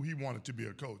really knew he wanted to be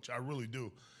a coach. I really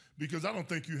do, because I don't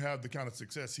think you have the kind of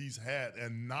success he's had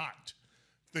and not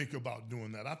think about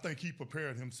doing that. I think he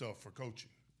prepared himself for coaching.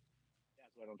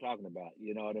 That's what I'm talking about.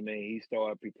 You know what I mean? He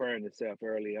started preparing himself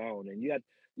early on, and you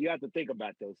have to think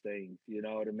about those things. You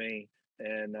know what I mean?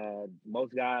 And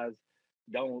most guys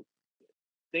don't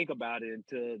think about it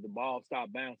until the ball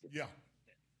stops bouncing, Yeah,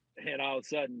 and all of a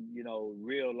sudden,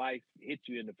 real life hits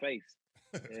you in the face,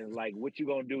 and like, what you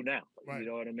gonna do now? right. You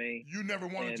know what I mean? You never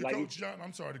wanted And to like, coach, John.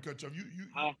 I'm sorry to cut you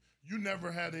off. I You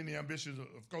never had any ambitions of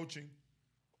coaching.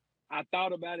 I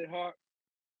thought about it hard,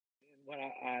 and when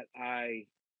I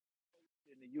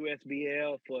in the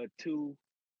USBL for two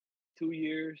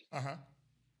years. Uh huh.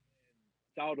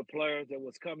 Saw the players that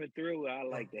was coming through. I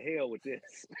like the hell with this.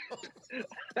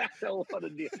 I don't want to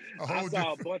deal. A I whole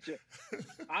saw a different. bunch of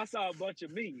I saw a bunch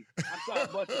of me. I saw a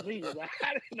bunch of me. Like,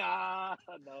 nah,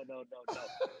 no, no, no,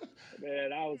 no.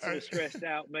 Man, I was so Hey, stressed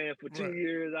out, man, for two right.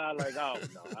 years. I was like, oh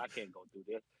no, I can't go through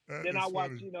this. That Then I is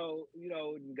watched,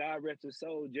 funny. God rest his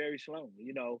soul, Jerry Sloan.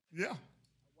 Yeah.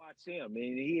 I watched him. I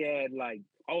mean, he had like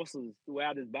ulcers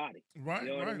throughout his body. You Right.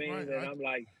 know what I Right. mean? Right. And I'm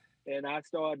like, and I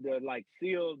started to like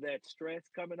feel that stress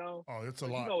coming on. Oh, it's a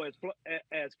Because lot.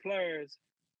 as players,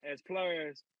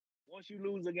 once you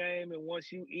lose a game and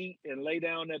once you eat and lay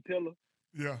down that pillow,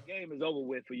 Yeah. the game is over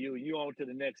with for you. You on to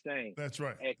the next thing. That's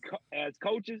right. As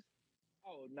coaches,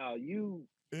 oh no, you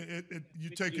You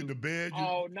with take it you to bed.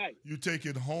 all night. You take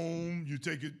it home. You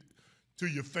take it to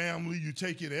your family. You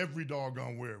take it every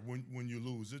doggone where when you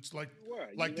lose. It's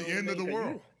Everywhere, you like know the what I end of mean? the Because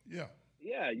world.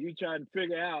 Yeah. you trying to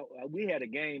figure out. We had a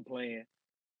game plan. You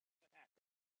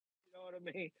know what I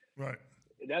mean? Right.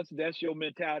 That's your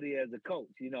mentality as a coach.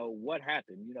 What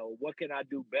happened? What can I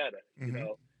do better? Hmm.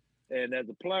 And as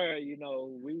a player,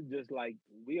 we just like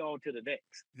we on to the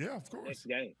Yeah. Of next course.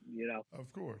 game.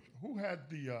 Of course. Who had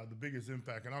the biggest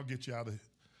impact? And I'll get you out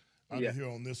Yeah. of here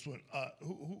on this one.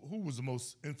 Who was the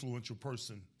most influential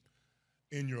person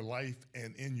in your life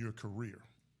and in your career?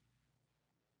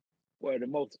 Well, the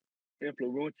most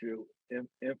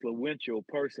influential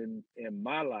person in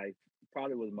my life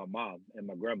probably was my mom and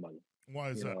my grandmother. Why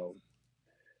is You that? know,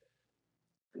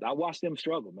 'Cause I watched them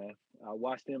struggle, man. I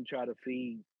watched them try to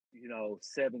feed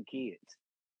seven kids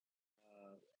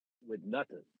with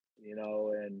nothing.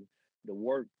 And the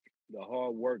work, the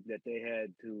hard work that they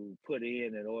had to put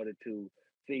in order to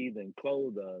feed and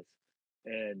clothe us,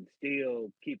 and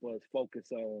still keep us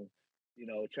focused on,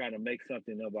 trying to make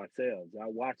something of ourselves. I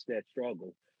watched that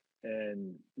struggle,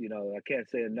 and I can't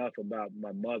say enough about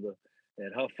my mother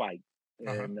and her fight.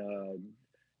 Uh huh.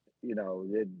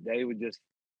 And they were just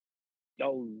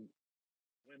those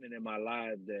women in my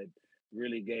life that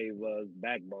really gave us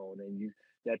backbone. And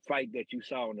that fight that you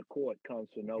saw on the court comes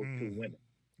from those two Hmm. women.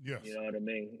 You Yes. know what I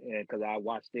mean? And because I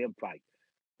watched them fight.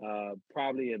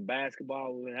 Probably in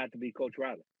basketball, it would have to be Coach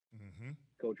Riley. Hmm.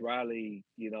 Coach Riley,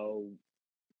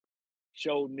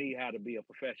 showed me how to be a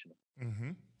professional,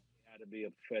 Hmm.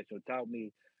 taught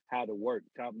me how to work,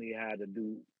 taught me how to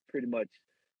do pretty much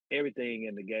everything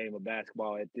in the game of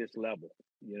basketball at this level.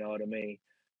 You know what I mean?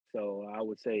 So I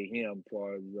would say him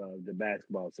for the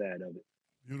basketball side of it.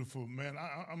 Beautiful, man.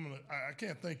 I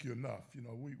can't thank you enough.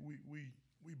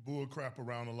 We bull crap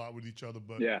around a lot with each other,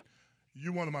 but Yeah.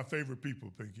 you're one of my favorite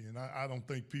people, Pinky. And I don't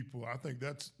think people. I think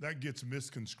that gets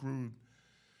misconstrued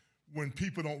when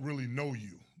people don't really know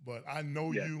you. But I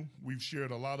know Yes. you. We've shared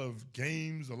a lot of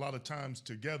games, a lot of times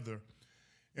together.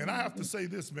 And I have to Hmm. say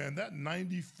this, man, that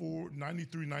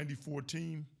 94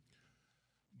 team,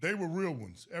 they were real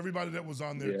ones. Everybody that was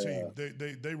on their Yeah.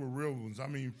 team, they were real ones. I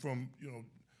mean, from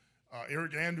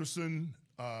Eric Anderson,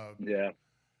 Yeah.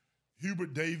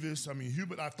 Hubert Davis. I mean,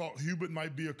 I thought Hubert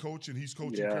might be a coach, and he's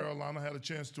coaching Yeah. Carolina. Had a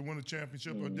chance to win a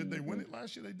championship, or did they win Hmm. it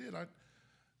last year? They did.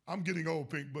 I'm getting old,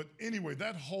 Pink. But anyway,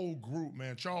 that whole group,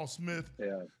 man, Charles Smith,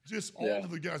 Yeah. just all Yeah.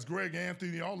 of the guys, Greg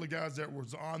Anthony, all the guys that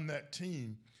was on that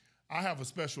team, I have a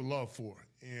special love for.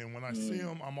 And when I see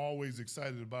Mm. them, I'm always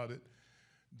excited about it.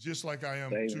 just like I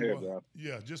am Same to here, bro.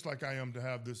 yeah, just like I am to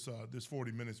have this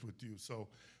 40 minutes with you. So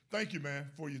thank you, man,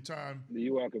 for your time.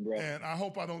 You're welcome, bro. And I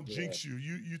hope I don't jinx you.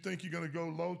 You think you're gonna go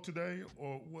low today,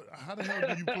 or what? How the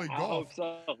hell do you play I golf? hope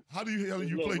so. How do you It's a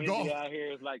you little play windy golf out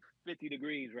here. It's like 50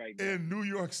 degrees right now. in New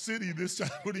York City this time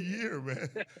of the year, man?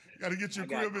 You got to get your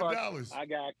crib in Dallas. I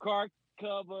got car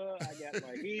cover. I got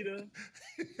my heater.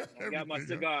 I got my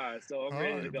cigars, so I'm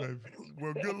ready to go. Baby.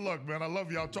 Well, good luck, man. I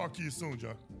love you. I'll talk to you soon,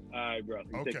 John. All right, bro.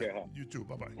 You okay. Take care, huh? You too.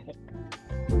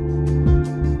 Bye-bye.